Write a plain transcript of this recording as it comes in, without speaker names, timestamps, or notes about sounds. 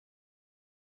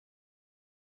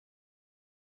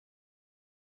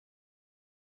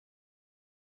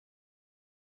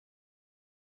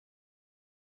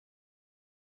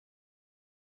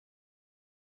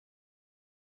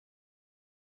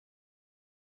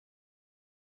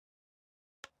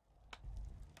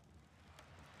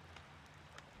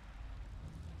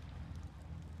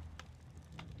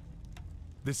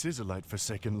This is a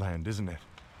light-forsaken land, isn't it?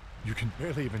 You can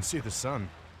barely even see the sun.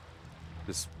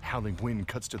 This howling wind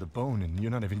cuts to the bone and you're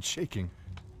not even shaking.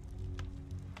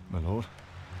 My lord,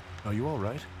 are you all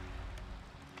right?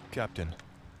 Captain,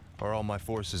 are all my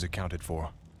forces accounted for?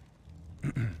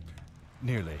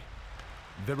 Nearly.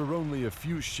 There are only a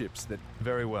few ships that...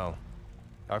 Very well.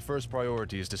 Our first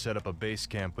priority is to set up a base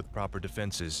camp with proper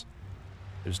defenses.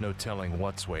 There's no telling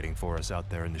what's waiting for us out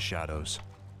there in the shadows.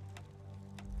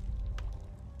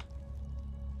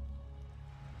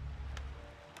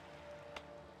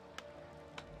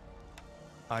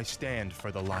 I stand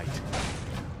for the light.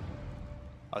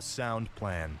 A sound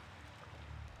plan.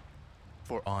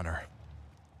 For honor.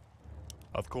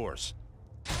 Of course.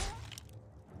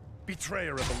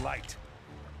 Betrayer of the light.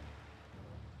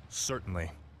 Certainly.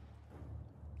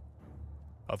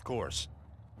 Of course.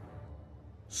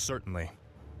 Certainly.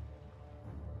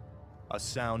 A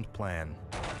sound plan.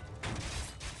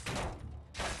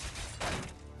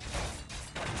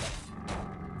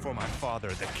 For my father,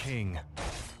 the king.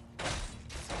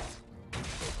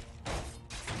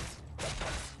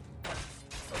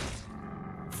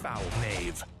 Foul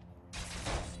knave.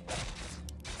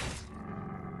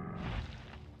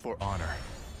 For honor.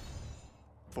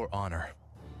 For honor.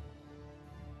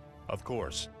 Of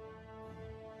course.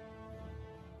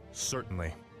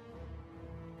 Certainly.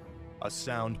 A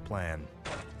sound plan.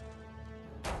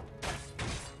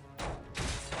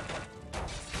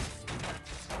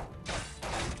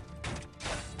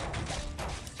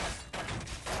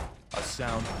 A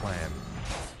sound plan.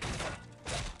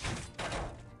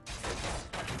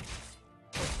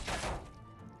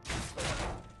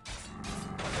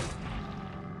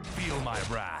 Feel my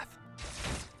wrath.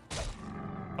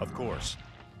 Of course.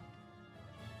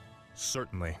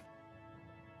 Certainly.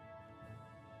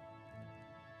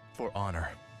 For honor.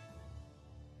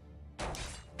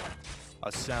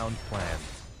 A sound plan.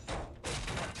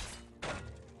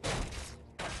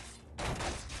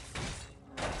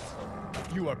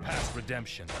 You are past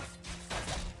redemption.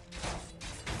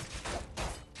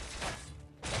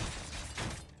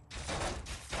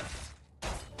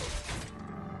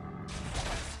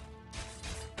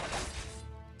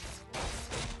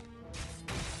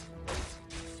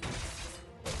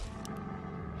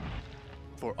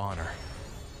 For honor.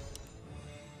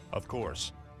 Of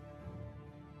course.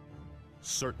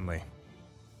 Certainly.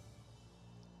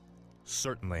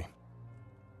 Certainly.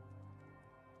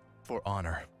 For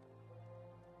honor.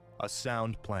 A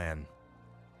sound plan.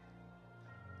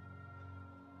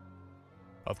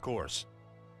 Of course.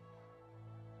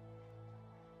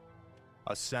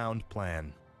 A sound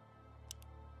plan.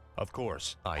 Of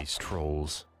course. Ice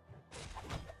trolls.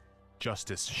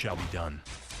 Justice shall be done.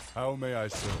 How may I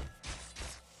serve?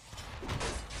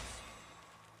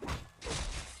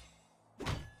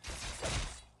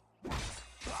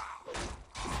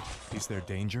 Is there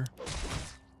danger?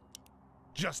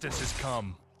 Justice has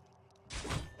come.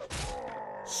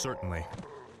 Certainly.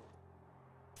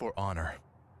 For honor.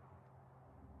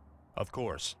 Of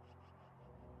course.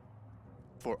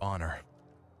 For honor.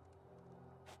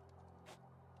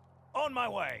 On my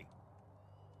way.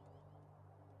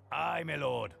 Aye, my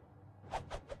lord.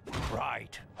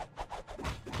 Right.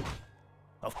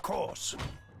 Of course.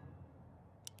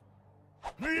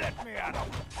 Let me at 'em.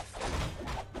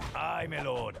 Aye, my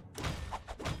lord.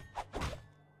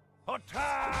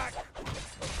 Attack!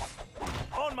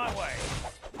 On my way.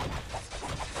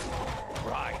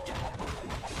 Right.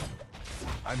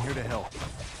 I'm here to help.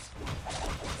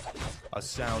 A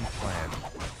sound plan.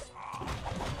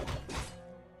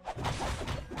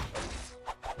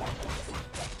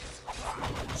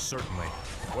 Certainly.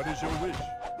 What is your wish?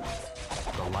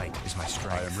 The light is my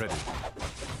strength. I am ready.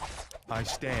 I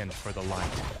stand for the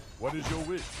light. What is your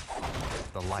wish?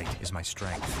 The light is my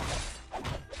strength.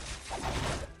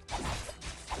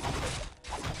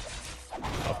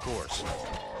 Of course.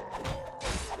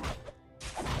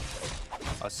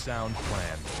 A sound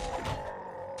plan.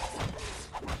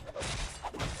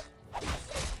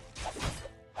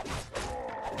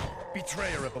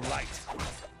 Betrayer of the light.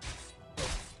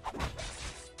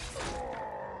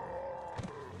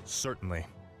 Certainly.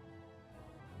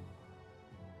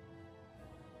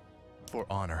 For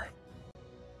honor.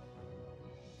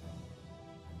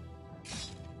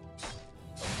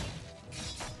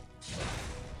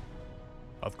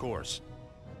 Of course.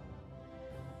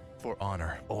 For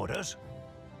honor. Orders?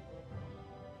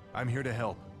 I'm here to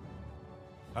help.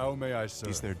 How may I serve?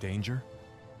 Is there danger?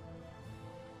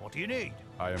 What do you need?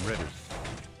 I am ready.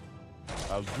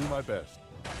 I'll do my best.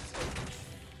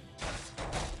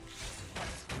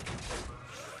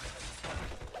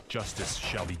 Justice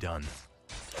shall be done.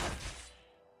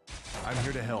 I'm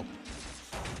here to help.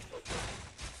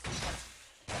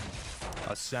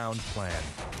 A sound plan.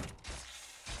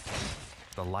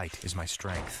 The light is my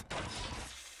strength.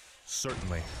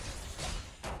 Certainly.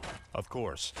 Of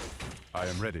course. I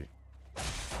am ready.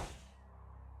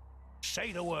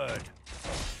 Say the word.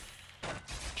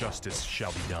 Justice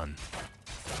shall be done.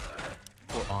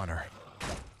 For honor.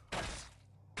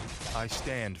 I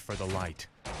stand for the light.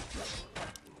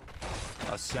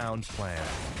 A sound plan.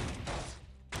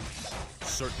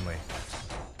 Certainly.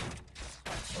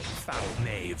 Foul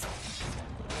knave.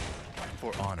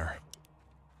 For honor.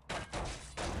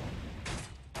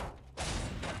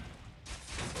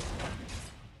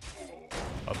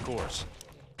 Of course.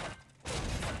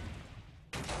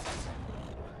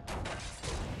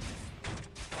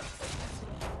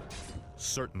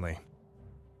 Certainly.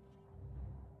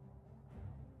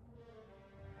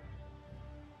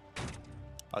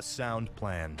 A sound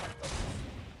plan.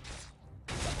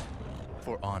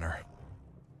 For honor.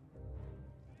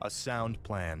 A sound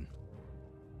plan.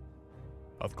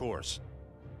 Of course.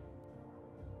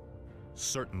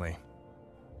 Certainly.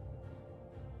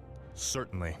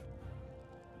 Certainly.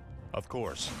 Of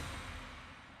course.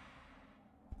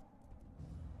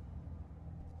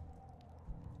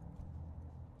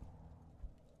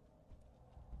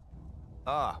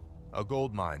 Ah, a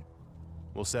gold mine.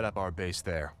 We'll set up our base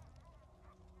there.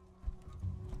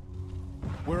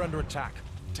 We're under attack.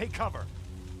 Take cover.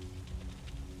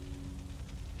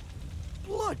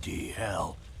 Bloody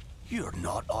hell. You're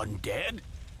not undead.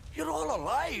 You're all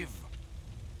alive.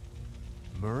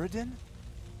 Muradin?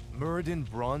 Muradin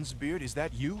Bronzebeard, is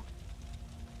that you?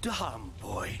 Damn,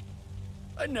 boy.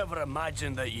 I never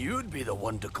imagined that you'd be the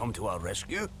one to come to our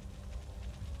rescue.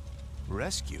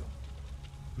 Rescue?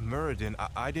 Muradin,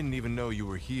 I didn't even know you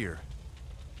were here.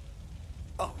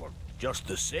 Oh, well, just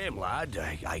the same, lad.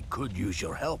 I could use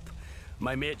your help.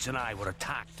 My mates and I were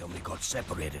attacked and we got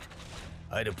separated.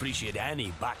 I'd appreciate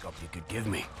any backup you could give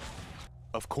me.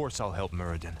 Of course I'll help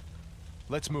Muradin.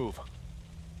 Let's move.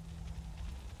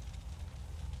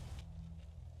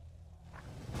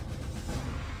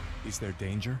 Is there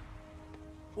danger?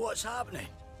 What's happening?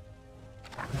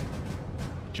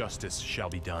 Justice shall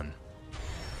be done.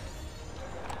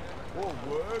 Oh,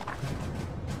 word.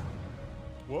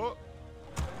 What?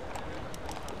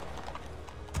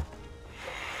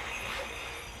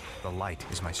 The light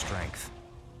is my strength.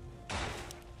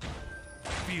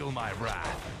 Feel my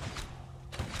wrath.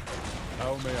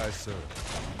 How may I serve?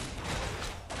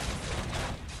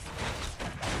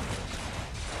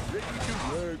 Ready to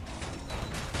work.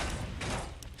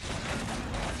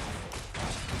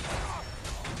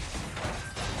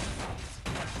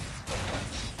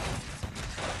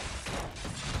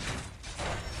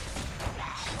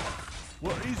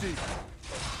 What is it?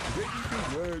 Ready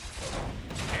to work.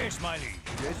 Yes, my liege.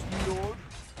 Yes, my lord.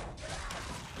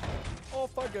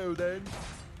 Off I go then.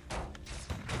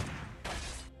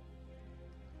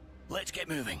 Let's get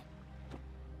moving.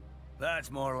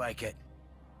 That's more like it.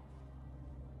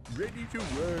 Ready to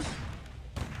work.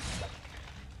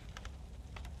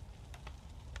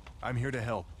 I'm here to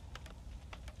help.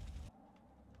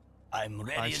 I'm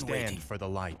ready I and stand waiting. for the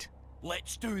light.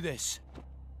 Let's do this.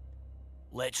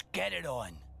 Let's get it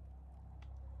on.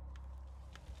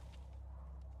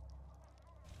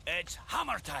 It's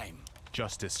hammer time.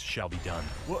 Justice shall be done.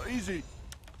 What is it?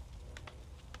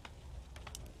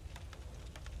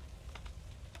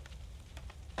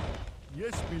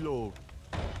 Yes, my lord.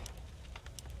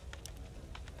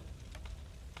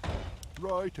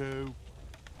 Righto.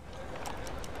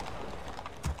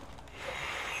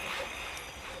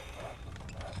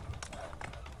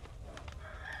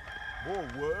 More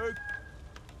work.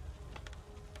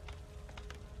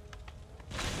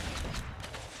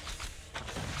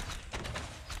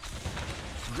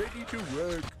 Ready to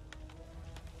work.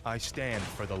 I stand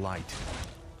for the light.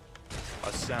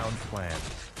 A sound plan.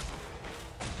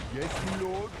 Yes, my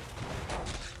lord.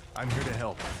 I'm here to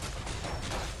help.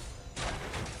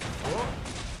 What?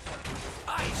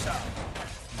 Aye, sir.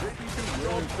 Ready to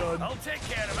work. Done. I'll take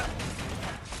care of it.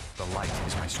 The light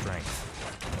is my strength.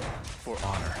 For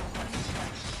honor.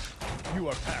 You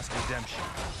are past redemption.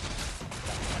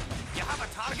 You have a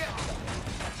target?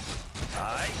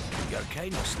 Aye. You're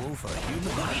kind of slow for a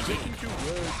human. Ready to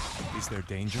work. Is there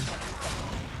danger?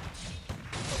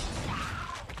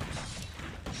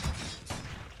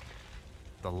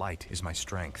 The light is my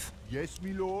strength. Yes,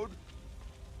 my lord.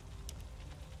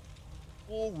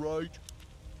 All right.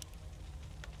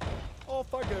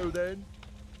 Off I go then.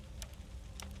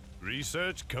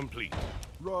 Research complete.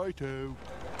 Righto.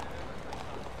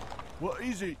 What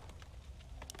is it?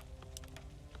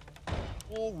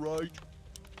 All right.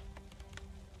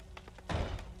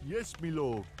 Yes, my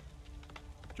lord.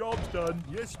 Job's done.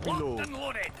 Yes, my Locked lord. and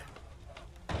loaded.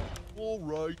 All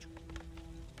right.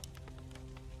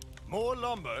 More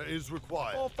lumber is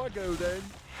required. Off I go then.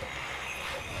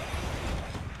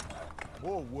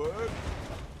 More work.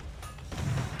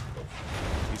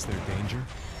 Is there danger?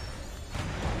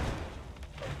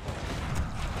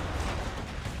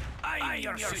 I'm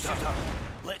your shooter.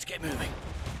 Let's get moving.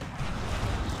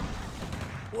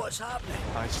 What's happening?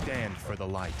 I stand for the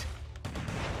light.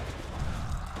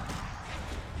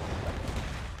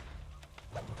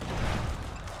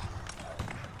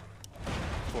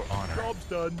 For honor. Job's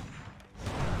done.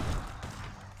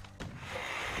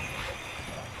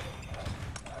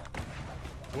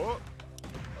 What?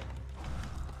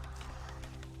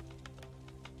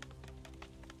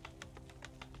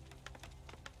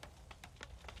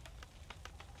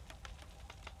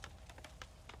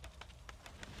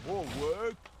 More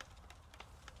work.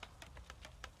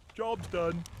 Job's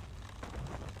done.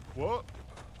 What?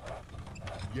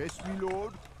 Yes, my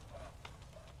lord.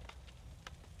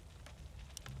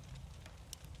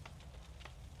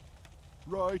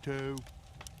 Righto.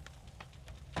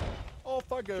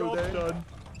 Off I go then. Job's done.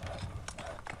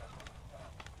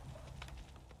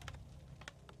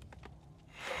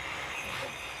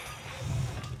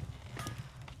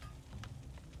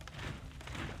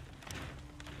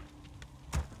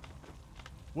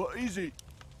 What is it?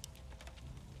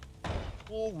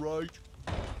 All right.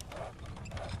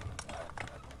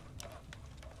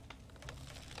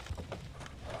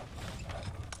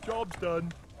 Job's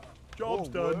done. Job's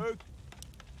done. Work.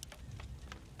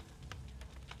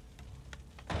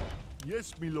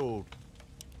 Yes, my lord.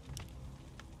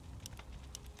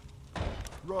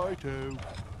 Righto.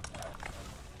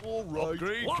 All right.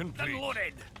 Upgrade Locked complete. and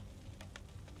loaded.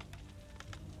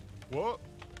 What?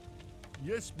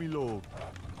 Yes, my lord.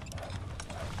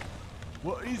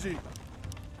 What is it?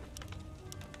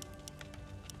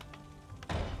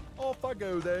 Off I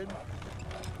go then.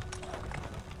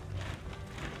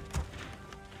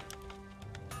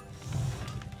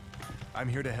 I'm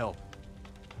here to help.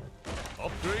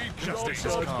 Upgrade Justice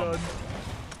complete. has come. Done.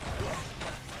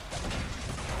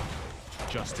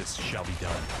 Justice shall be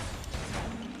done.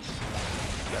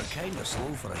 You're kind of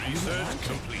slow for a human, Research aren't you?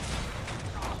 complete.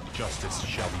 Justice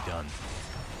shall be done.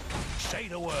 Say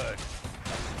the word.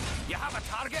 You have a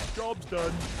target? Job's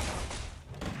done.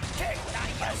 Take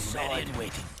that, I you saw sword. it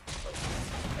waiting.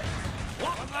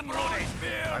 Locked and loaded.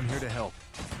 I'm here to help.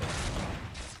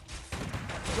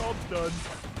 Job's done.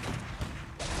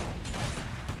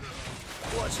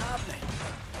 What's happening?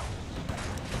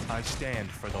 I stand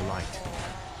for the light.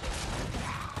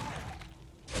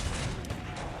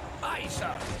 Aye,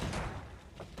 sir.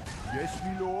 Yes,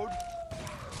 my lord.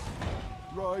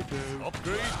 Righto.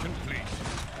 Upgrade complete.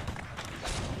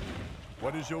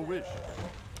 What is your wish?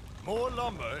 More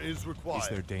lumber is required. Is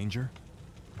there danger?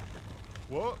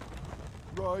 What?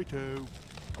 Righto.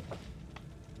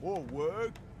 More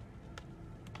work?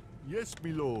 Yes,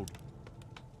 my lord.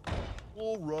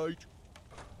 All right.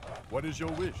 What is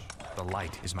your wish? The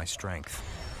light is my strength.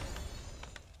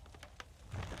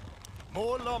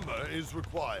 More lumber is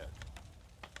required.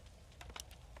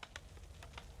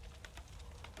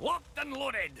 Locked and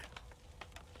loaded.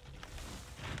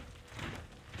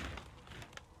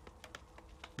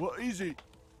 What is it?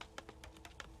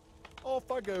 Off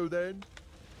I go then.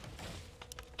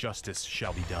 Justice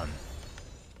shall be done.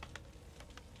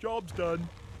 Job's done.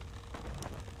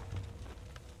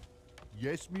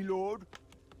 Yes, my lord.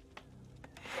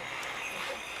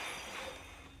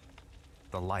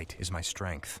 The light is my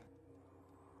strength.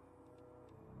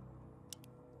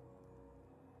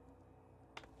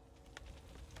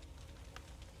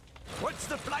 What's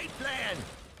the flight plan?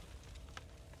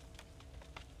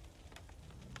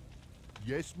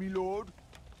 Yes, my lord.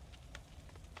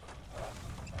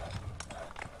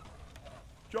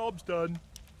 Job's done.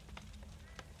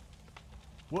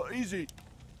 What is it?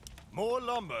 More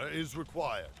lumber is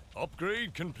required.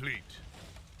 Upgrade complete.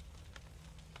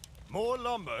 More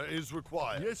lumber is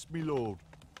required. Yes, my lord.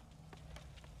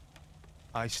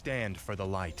 I stand for the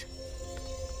light.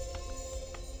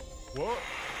 What?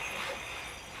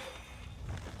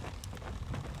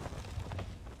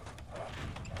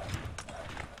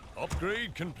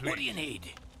 Upgrade complete. What do you need?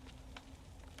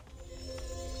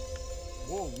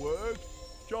 More work?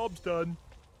 Job's done.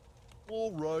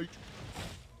 All right.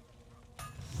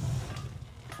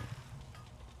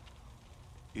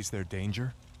 Is there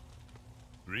danger?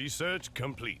 Research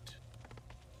complete.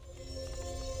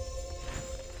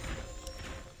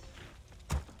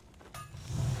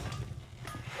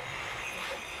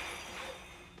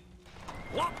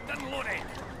 Locked and loaded.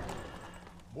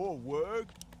 More work?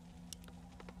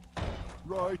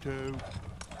 Righto.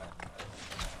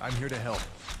 I'm here to help.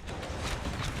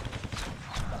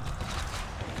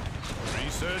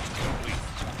 Research complete.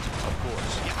 Of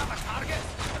course. You have a target?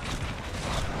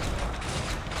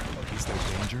 Is there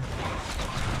danger?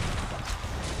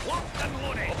 Locked and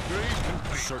loaded. Upgrade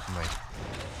complete. Certainly.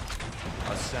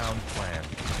 A sound plan.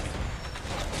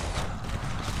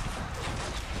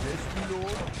 Yes, my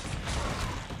lord.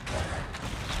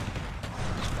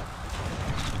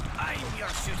 I'm your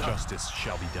shooter. Justice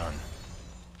shall be done.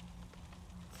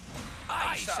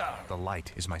 Aye, sir. The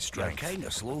light is my You're strength. kind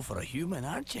of slow for a human,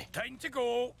 aren't you? Time to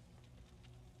go.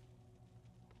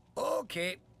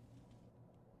 Okay.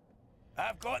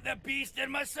 I've got the beast in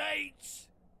my sights.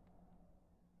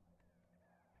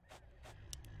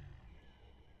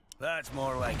 That's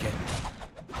more like it.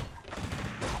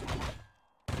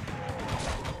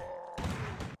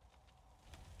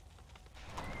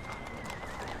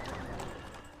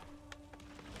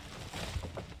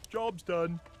 Job's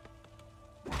done.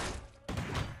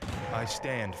 I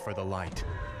stand for the light.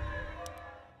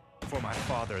 For my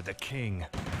father, the king.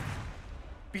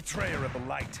 Betrayer of the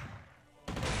light.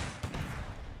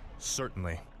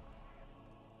 Certainly.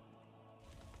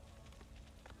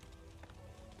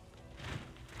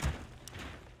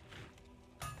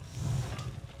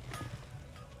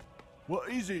 What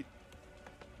is it?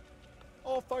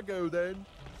 Off I go then.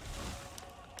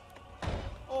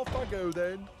 Off I go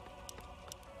then.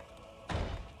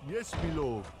 Yes, my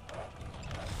lord.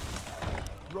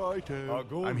 Righto. Our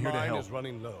gold I'm here to mine help. is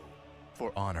running low.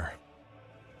 For honor.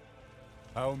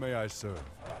 How may I serve?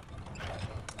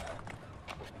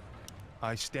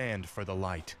 I stand for the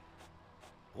light.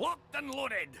 Locked and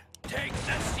loaded. Take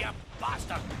this, you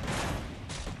bastard.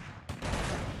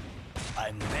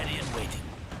 I'm ready and waiting.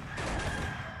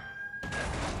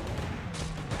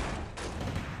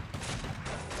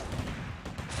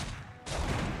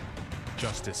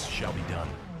 Justice shall be done.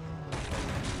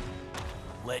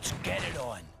 Let's get it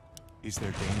on. Is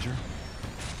there danger?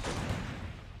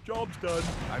 Job's done.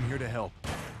 I'm here to help.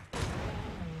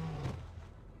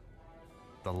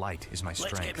 The light is my Let's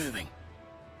strength. get moving.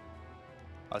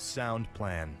 A sound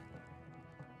plan.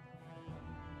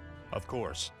 Of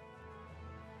course.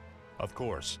 Of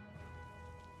course.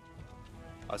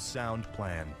 A sound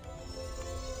plan.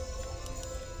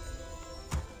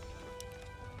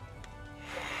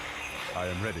 I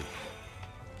am ready.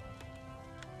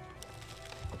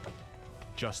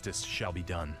 Justice shall be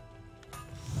done.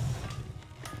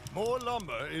 More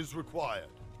lumber is required.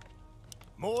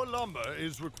 More lumber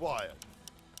is required.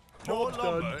 More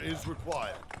lumber is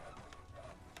required.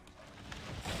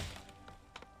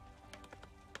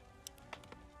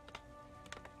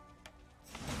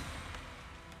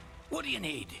 What do you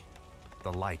need?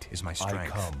 The light is my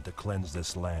strength. I come to cleanse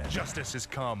this land. Justice has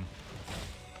come.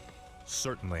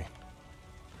 Certainly.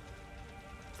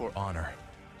 For honor.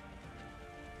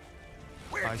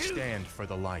 Where I to? stand for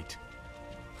the light.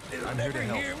 They'll I'm here to never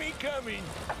help. hear me coming.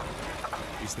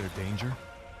 Is there danger?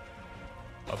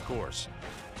 Of course.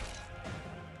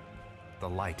 The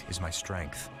light is my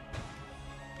strength.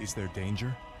 Is there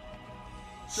danger?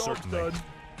 Job's Certainly. done.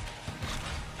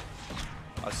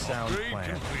 A sound Upgrade plan.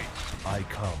 complete. I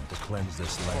come to cleanse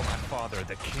this For land. my father,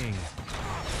 the king.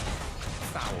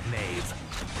 Foul knave.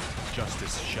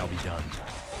 Justice shall be done.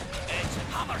 It's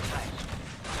hammer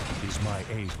time. Is my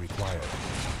aid required?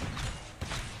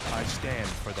 I stand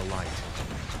for the light.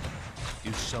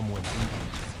 Is someone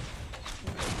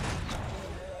eating?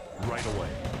 Right away.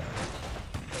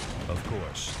 Of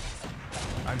course.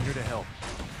 I'm here to help.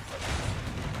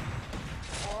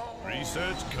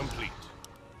 Research complete.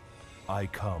 I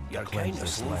come to You're cleanse kind of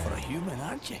this slow for a land. human,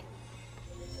 aren't you?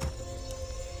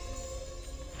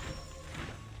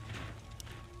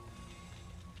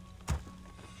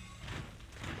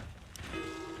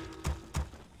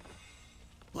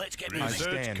 Let's get I moving.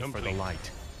 Research stand for the complete.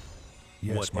 light.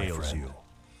 Yes, What my ails friend. you?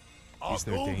 Our Is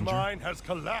there gold danger? mine has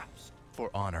collapsed. For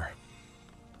honor.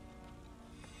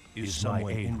 Is my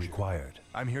someone aid injured? required?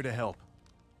 I'm here to help.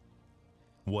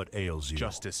 What ails you?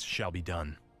 Justice shall be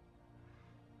done.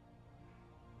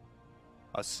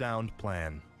 A sound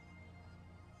plan.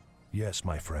 Yes,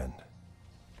 my friend.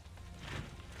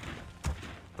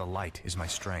 The light is my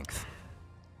strength.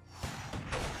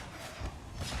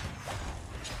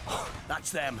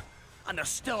 That's them. And they're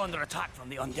still under attack from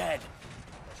the undead.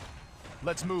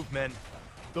 Let's move, men.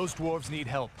 Those dwarves need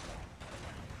help.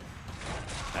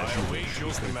 I await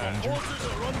your command. danger? Forces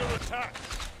are under attack.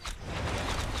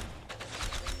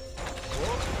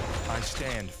 I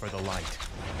stand for the light.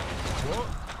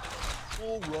 What?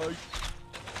 All right.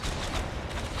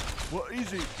 What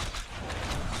is it?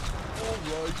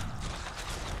 All right.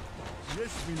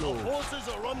 Yes, my lord. Our forces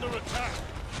are under attack.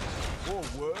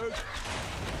 Forward.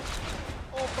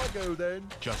 Off I go then.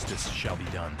 Justice shall be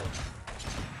done.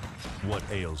 What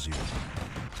ails you?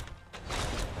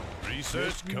 Research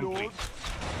Yes, my complete.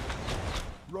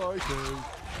 lord. Righto.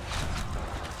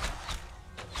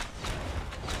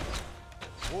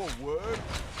 Forward.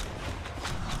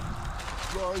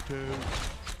 Righto.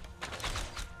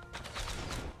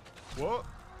 What?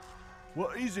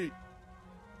 What is it?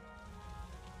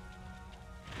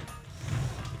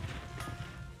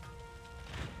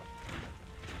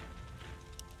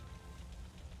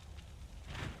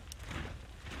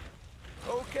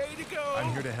 Okay to go.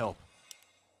 I'm here to help.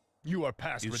 You are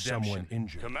past Is redemption. someone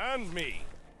injured? Command me.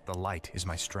 The light is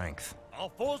my strength. Our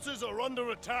forces are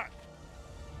under attack.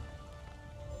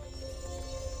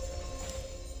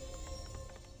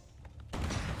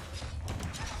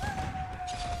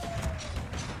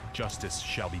 Justice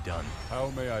shall be done. How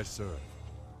may I serve?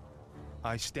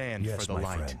 I stand Yes, for the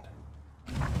my light.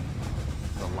 friend.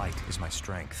 The light is my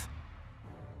strength.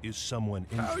 Is someone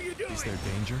How injured? you doing? Is there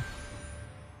danger?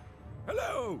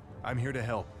 Hello. I'm here to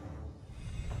help.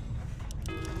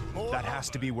 More That has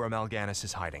to be where Mal'Ganis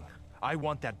is hiding. I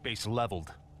want that base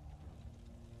leveled.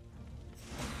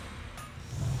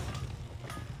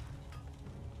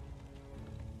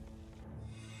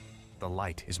 The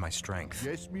light is my strength.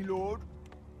 Yes, me lord.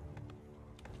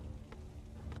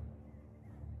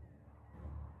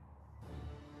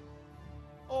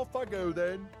 Off I go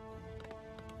then.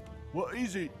 What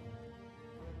is it?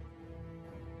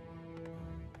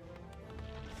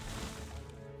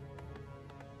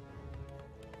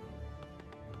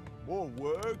 More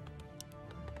work.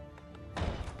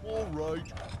 All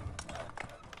right.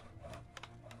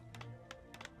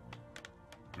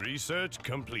 Research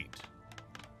complete.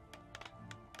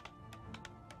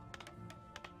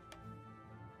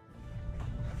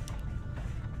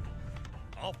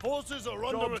 Our forces are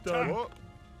under Job attack. done. What?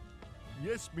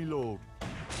 Yes, me lord.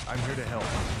 I'm here to help.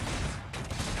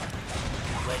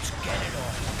 Let's get it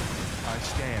on. I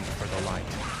stand for the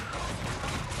light.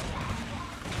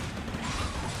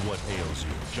 What ails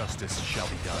you? Justice shall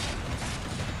be done.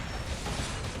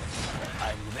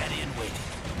 I'm ready and waiting.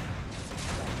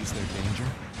 Is there danger?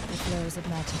 The flows of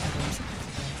magic are whimsical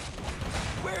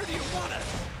Where do you want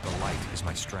us? The light is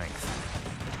my strength.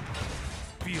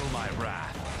 Feel my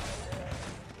wrath.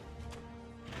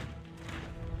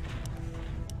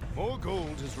 More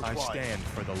gold is I required. stand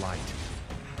for the light.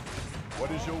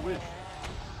 What is your wish?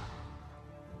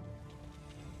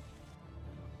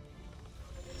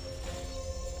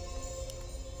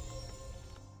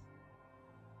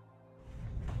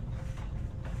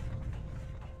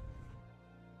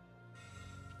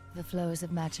 The flows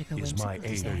of magic are Is whimsical my aid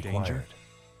design. danger? required?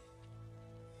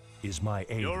 Is my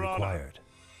aid Your Honor. required?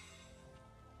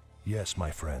 Yes,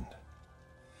 my friend.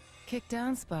 Kick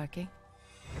down, Sparky.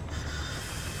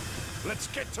 Let's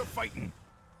get to fighting.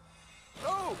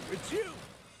 Oh, it's you.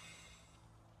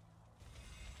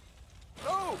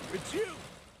 Oh, it's you.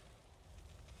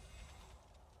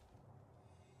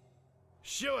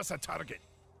 Show us a target.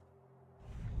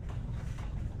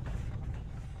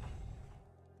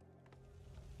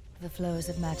 The flows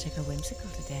of magic are whimsical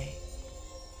today.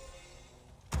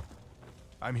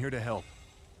 I'm here to help.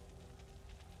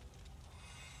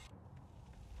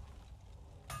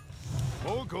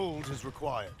 More gold is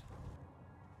required.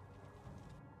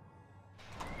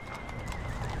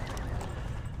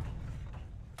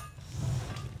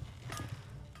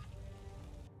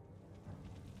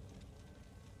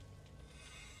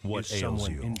 What Is ails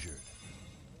someone you? injured?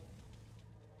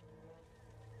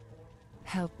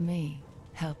 Help me,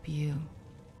 help you.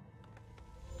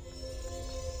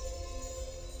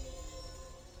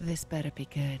 This better be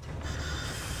good.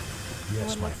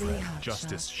 Yes, What my will be, friend. hotshot?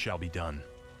 Justice shall be done.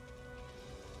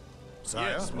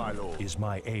 Yes, my lord. Is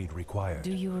my aid required?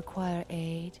 Do you require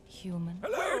aid, human?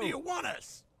 Where do you want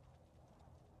us?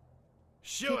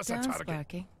 Show Kick us a down, target.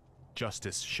 Sparky.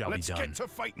 Justice shall Let's be done. get to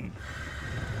fighting.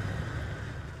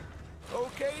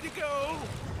 Okay to go.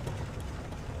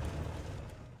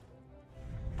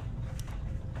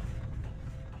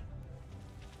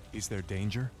 Is there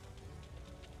danger?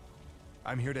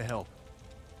 I'm here to help.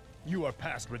 You are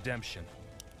past redemption.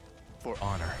 For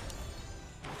honor.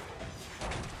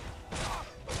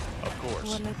 Of course.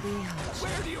 Will it be, hotshot?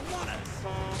 Where do you want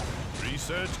us?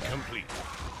 Research complete.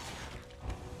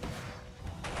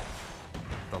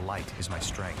 The light is my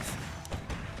strength.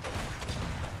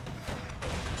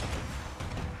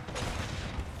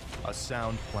 A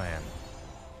sound plan.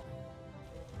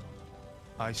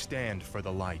 I stand for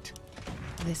the light.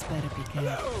 This better be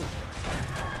good.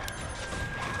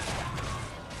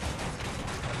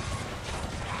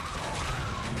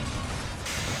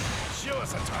 Show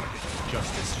us a target.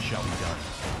 Justice shall be done.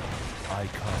 I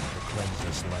come to cleanse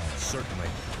this land. Certainly.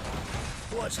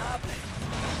 What's happening?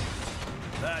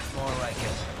 That's more like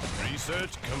it.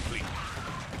 Research complete.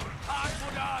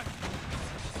 Arthas!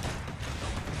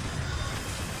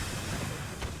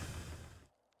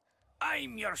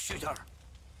 I'm your shooter.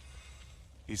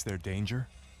 Is there danger?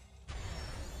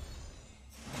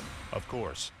 Of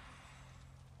course.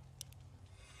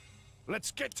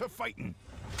 Let's get to fighting.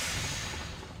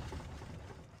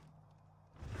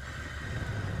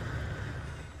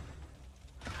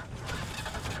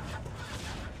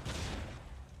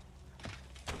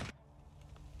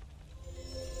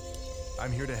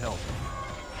 I'm here to help.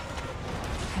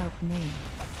 Help me,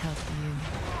 help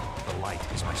you. The light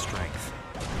is my strength.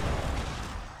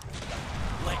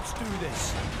 Let's do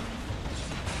this.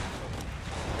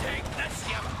 Take this,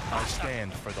 you I bastard!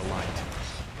 stand for the light.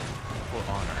 For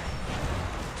honor.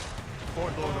 For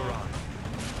Lordaeron.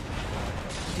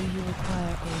 Do you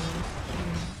require aid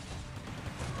here?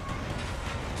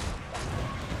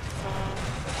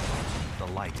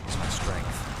 The light is my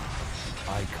strength.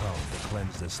 I come to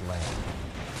cleanse this land.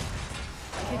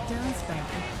 Get down,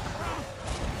 Sparky.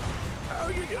 How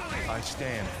are you doing? I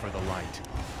stand for the light.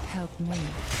 Help me,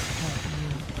 help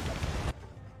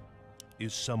you.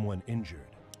 Is someone injured?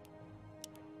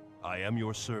 I am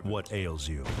your servant. What ails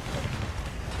you?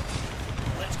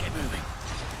 Let's get moving.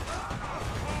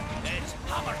 It's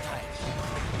hammer time.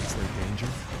 Is there danger?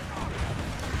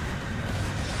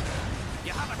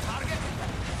 You have a target?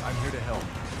 I'm here to help.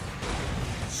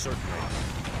 Certainly.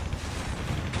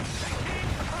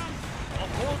 Our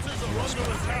forces are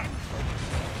under attack.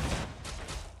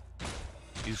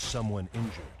 Is someone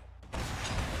injured?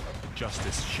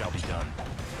 Justice shall be done.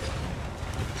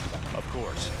 Of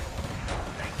course.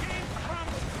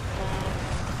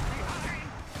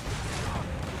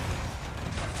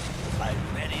 I'm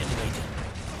ready and waiting.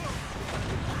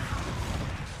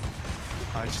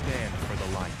 I stand for the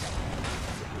light.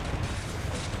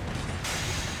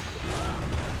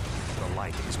 The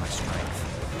light is my strength.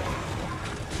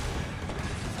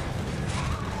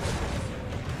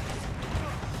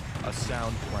 A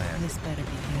sound plan. This better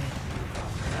be good.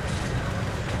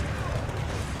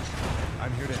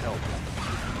 I'm here to help.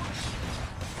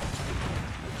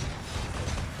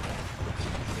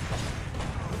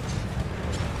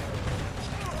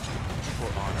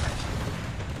 For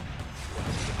honor.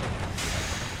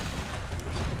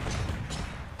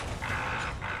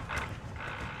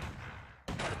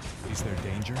 Is there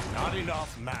danger? Not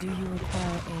enough Do mana. you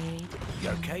require aid?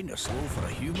 You're kinda slow for a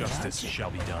human. Justice aren't you?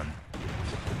 shall be done.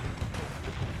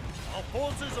 Our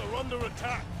forces are under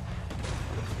attack.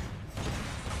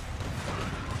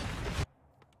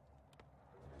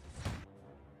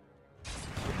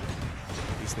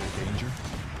 Is there danger?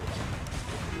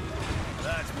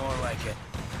 That's more like it.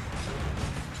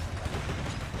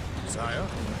 Sire?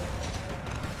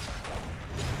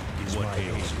 Is What my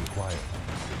ails aid you? required?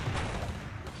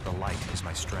 The light is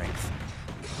my strength.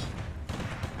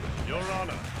 Your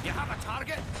Honor, You have a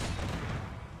target?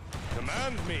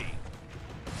 command me.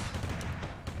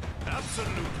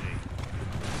 Absolutely.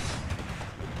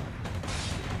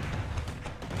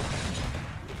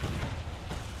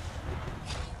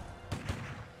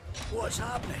 What's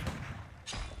happening?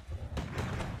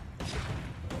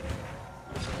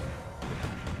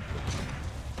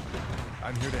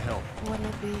 I'm here to help. What'll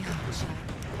it be, Homicide?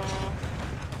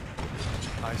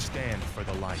 I stand for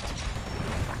the light.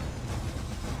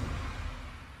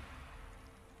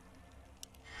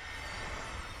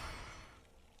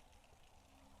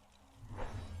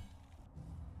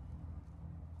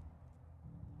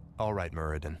 All right,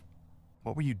 Muradin.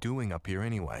 What were you doing up here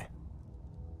anyway?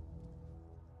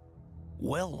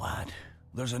 Well, lad,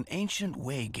 there's an ancient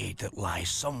waygate that lies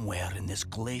somewhere in this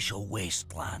glacial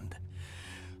wasteland.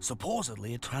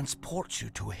 Supposedly, it transports you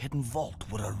to a hidden vault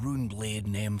where a rune blade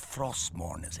named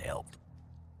Frostmourne is held.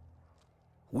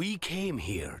 We came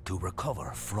here to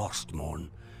recover Frostmourne,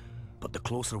 but the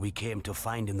closer we came to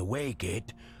finding the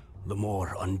waygate, the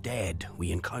more undead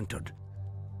we encountered.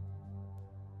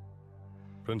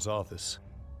 Prince Arthas,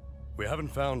 we haven't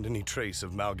found any trace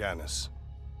of Mal'Ganis.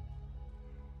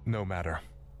 No matter.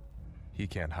 He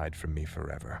can't hide from me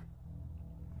forever.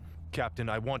 Captain,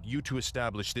 I want you to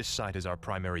establish this site as our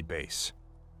primary base.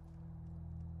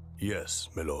 Yes,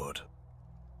 my lord.